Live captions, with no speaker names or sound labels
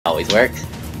always works.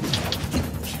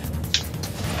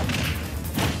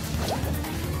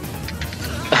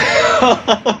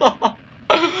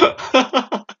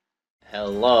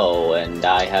 Hello, and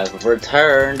I have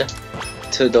returned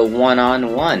to the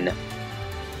one-on-one.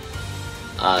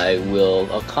 I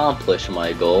will accomplish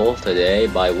my goal today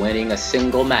by winning a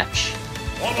single match.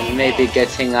 And maybe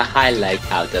getting a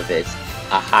highlight out of it.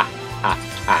 Ha ha.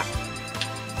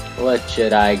 What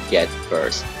should I get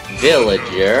first?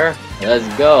 Villager? Let's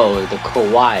go, the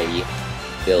kawaii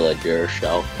villager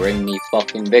shall bring me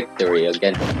fucking victory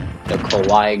against the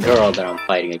kawaii girl that I'm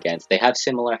fighting against. They have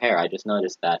similar hair, I just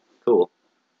noticed that. Cool.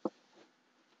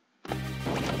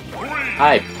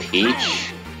 Hi,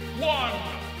 Peach. 2, 1,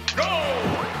 go!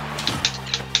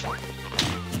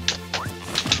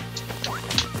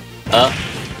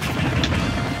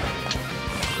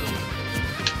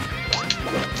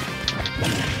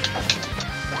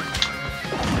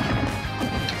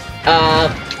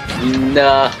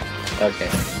 No. Okay.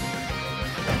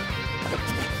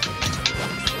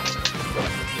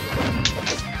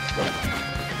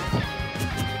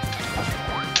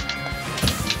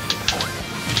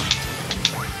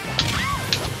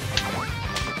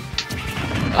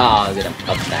 Oh, did I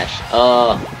up smash?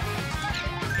 Oh,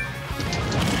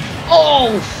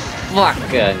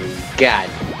 fucking god.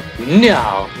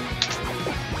 No.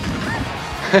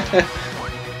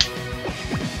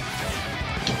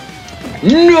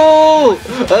 No!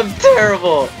 I'm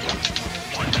terrible!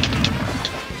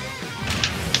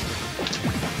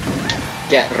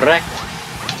 Get wrecked!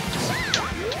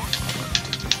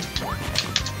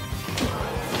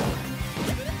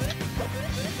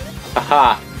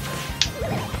 Aha!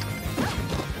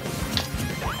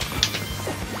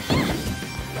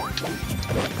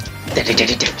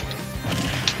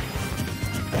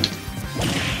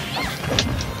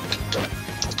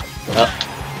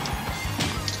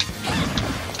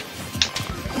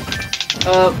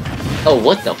 Oh,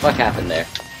 what the fuck happened there?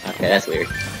 Okay, that's weird.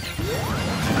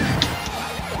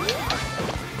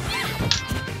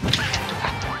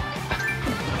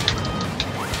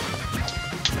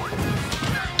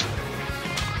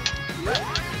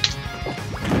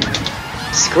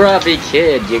 Scrubby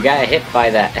kid, you got hit by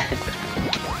that.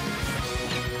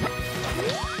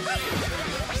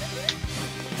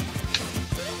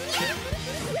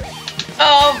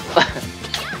 Oh!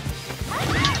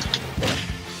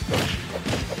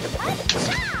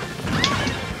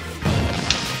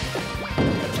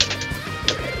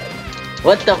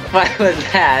 What the fuck was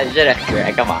that? I should have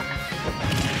correct. Come on.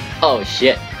 Oh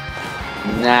shit.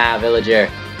 Nah, villager.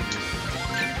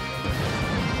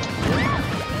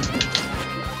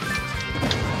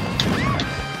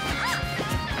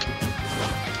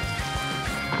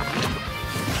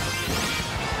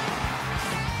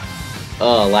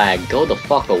 Oh, lag. Go the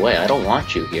fuck away. I don't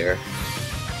want you here.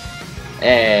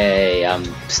 Hey, I'm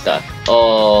stuck.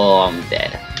 Oh, I'm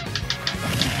dead.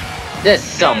 That's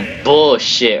some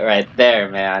bullshit right there,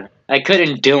 man. I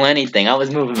couldn't do anything. I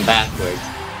was moving backwards.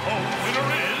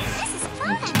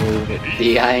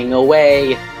 DIing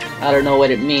away. I don't know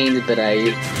what it means, but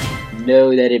I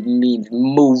know that it means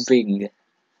moving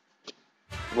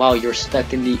while you're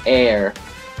stuck in the air.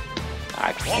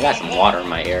 I got some water in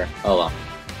my ear. Oh well.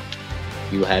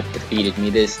 You have defeated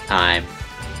me this time,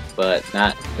 but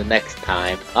not the next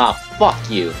time. Ah, oh, fuck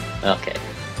you. Okay.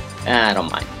 I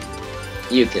don't mind.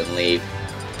 You can leave.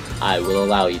 I will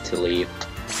allow you to leave.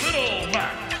 Did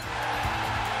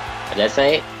I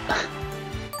say it?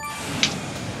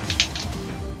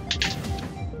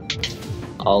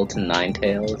 Alt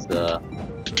Ninetales,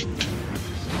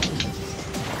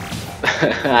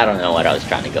 I don't know what I was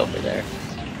trying to go for there.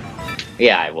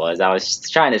 Yeah, I was. I was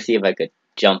trying to see if I could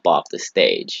jump off the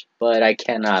stage. But I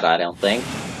cannot, I don't think.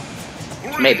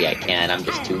 Maybe I can, I'm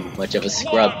just too much of a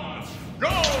scrub.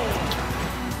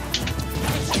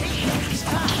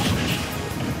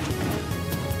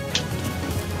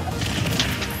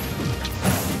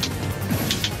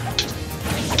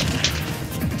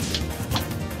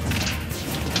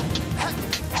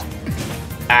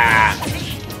 Ah!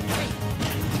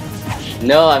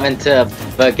 No, I meant to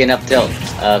fucking up tilt.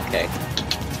 Okay.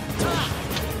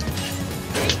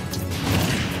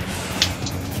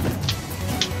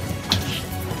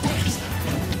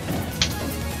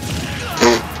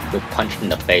 Good punch in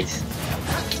the face.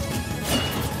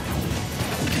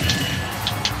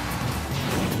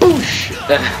 Boosh!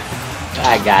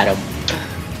 I got him.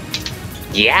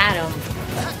 Got him!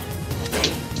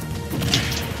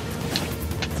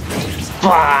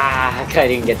 Fuck! I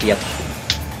didn't get the up.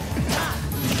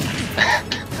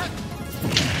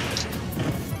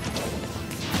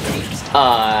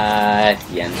 At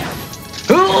the end.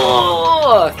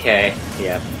 Oh, okay,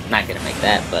 yeah. Not gonna make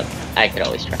that, but I could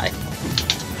always try.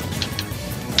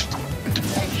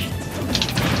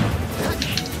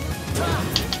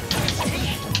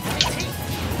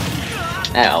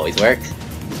 That always works.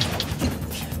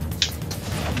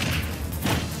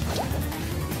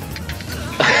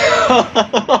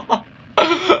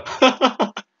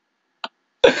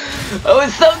 That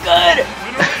was so good!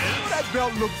 That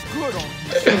belt looks good on you.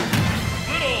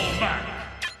 Little Mac.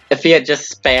 If he had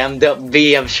just spammed up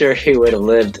B, I'm sure he would have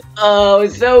lived. Oh,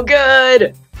 so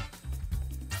good!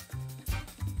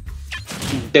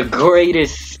 The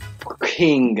greatest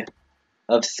king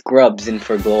of scrubs in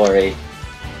For Glory.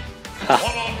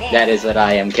 Ha, that is what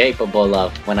I am capable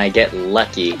of when I get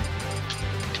lucky.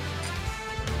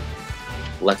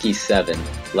 Lucky 7.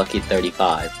 Lucky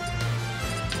 35.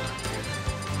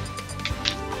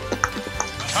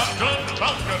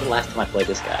 When's the last time I played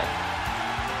this guy?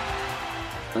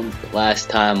 When's the last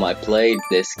time I played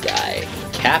this guy?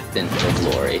 Captain For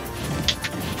Glory.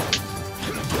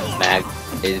 Mag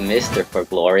is Mr. For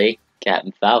Glory.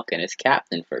 Captain Falcon is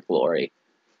Captain For Glory.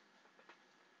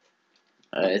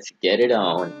 Let's get it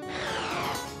on.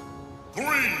 3.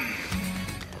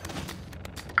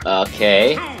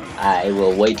 Okay. I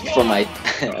will wait for my...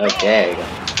 okay, there we go.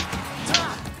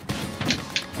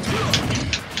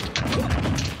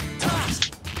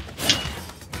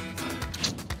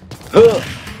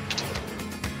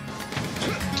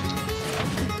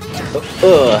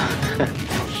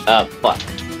 Oh, fuck.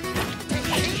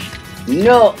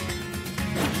 No!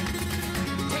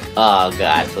 Oh,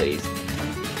 God, please.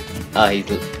 Oh, is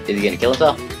he gonna kill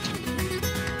himself?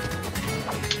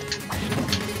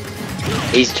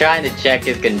 He's trying to check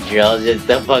his controls, just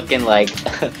the fucking, like...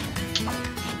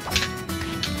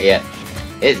 yeah,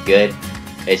 it's good.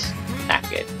 It's not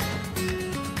good.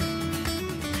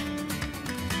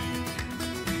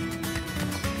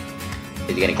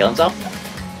 Is he gonna kill himself?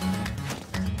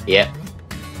 Yep.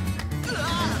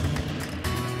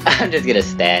 I'm just gonna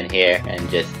stand here and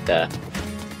just, Are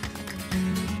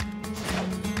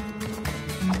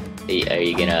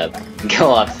you gonna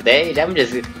go off stage? I'm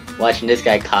just watching this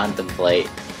guy contemplate.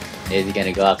 Is he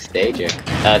gonna go off stage or...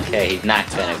 Okay, he's not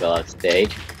gonna go off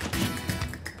stage.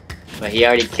 But he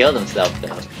already killed himself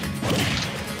though.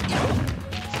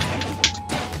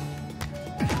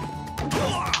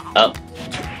 Oh.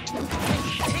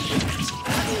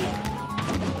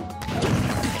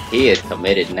 He is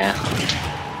committed now.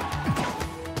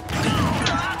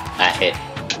 I hit.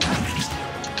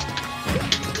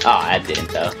 Oh, I didn't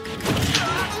though.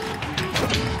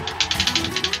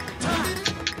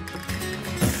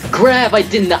 Grab! I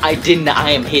didn't,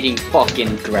 I am hitting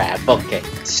fucking grab. Okay.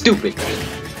 Stupid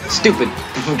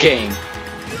game.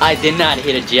 I did not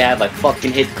hit a jab, I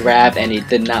fucking hit grab and it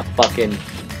did not fucking...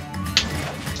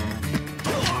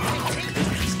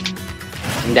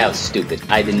 That was stupid.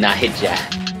 I did not hit jab.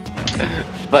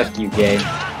 Fuck you, game.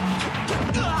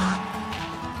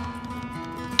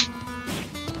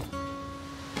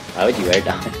 Why would you wear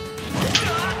down?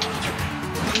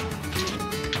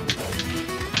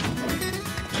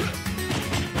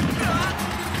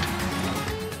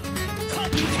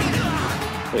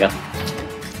 Here we go.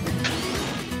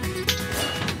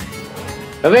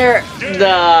 Come here!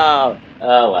 No!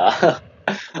 Oh well.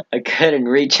 I couldn't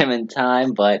reach him in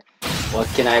time, but what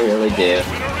can I really do?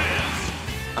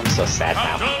 I'm so sad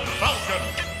now.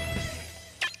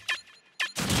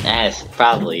 That's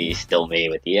probably still me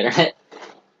with the internet.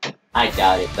 I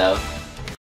doubt it though.